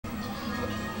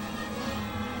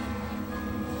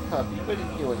puppy, what are you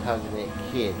doing hugging that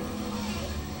kitty?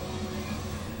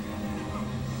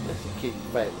 That's the kitty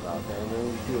fighting about that, and then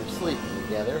we two are sleeping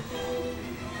together.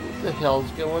 What the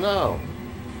hell's going on?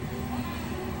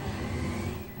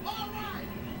 Alright!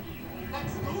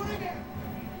 Let's do it again!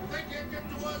 If they can't get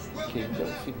to us, we'll Kitty get to don't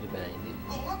them. seem to mind it.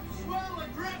 Go up swell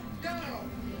and drift down!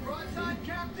 Broadside,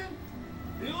 Captain?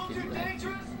 The ultra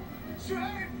dangerous?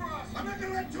 Straight for us! I'm not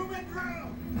gonna let two men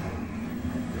drown! I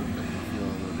feel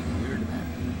a little bit weird about it.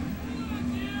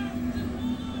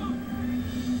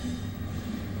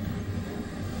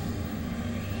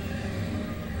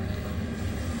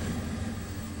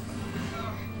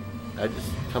 I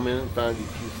just come in and found you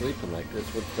two sleeping like this.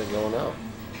 What's been going on?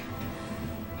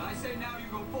 I say now you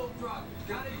go full throttle.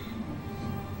 Got it?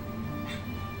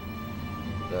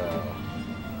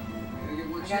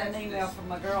 I got an email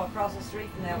from a girl across the street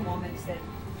from that woman said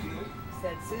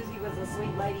Susie was a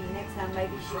sweet lady. Next time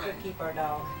maybe she could keep our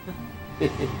dog.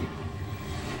 This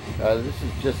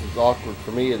is just as awkward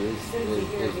for me as it is for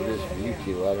you here.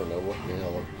 two. I don't know what the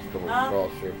hell is coming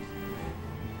across here.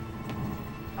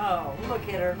 Oh, look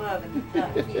at her loving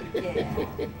the kitty cat.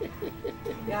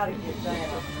 Gotta get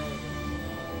that.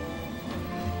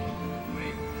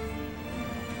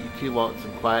 You two want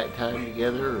some quiet time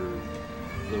together, or a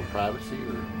little privacy,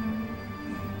 or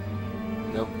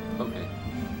no? Okay.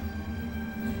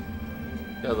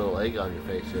 Got a little egg on your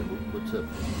face here. What's up?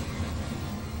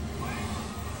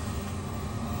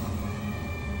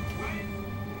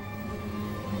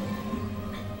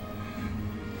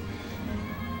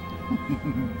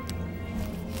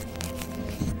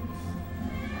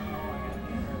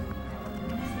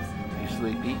 You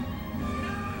sleepy?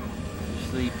 You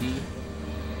sleepy?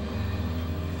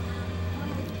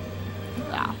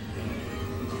 Ah.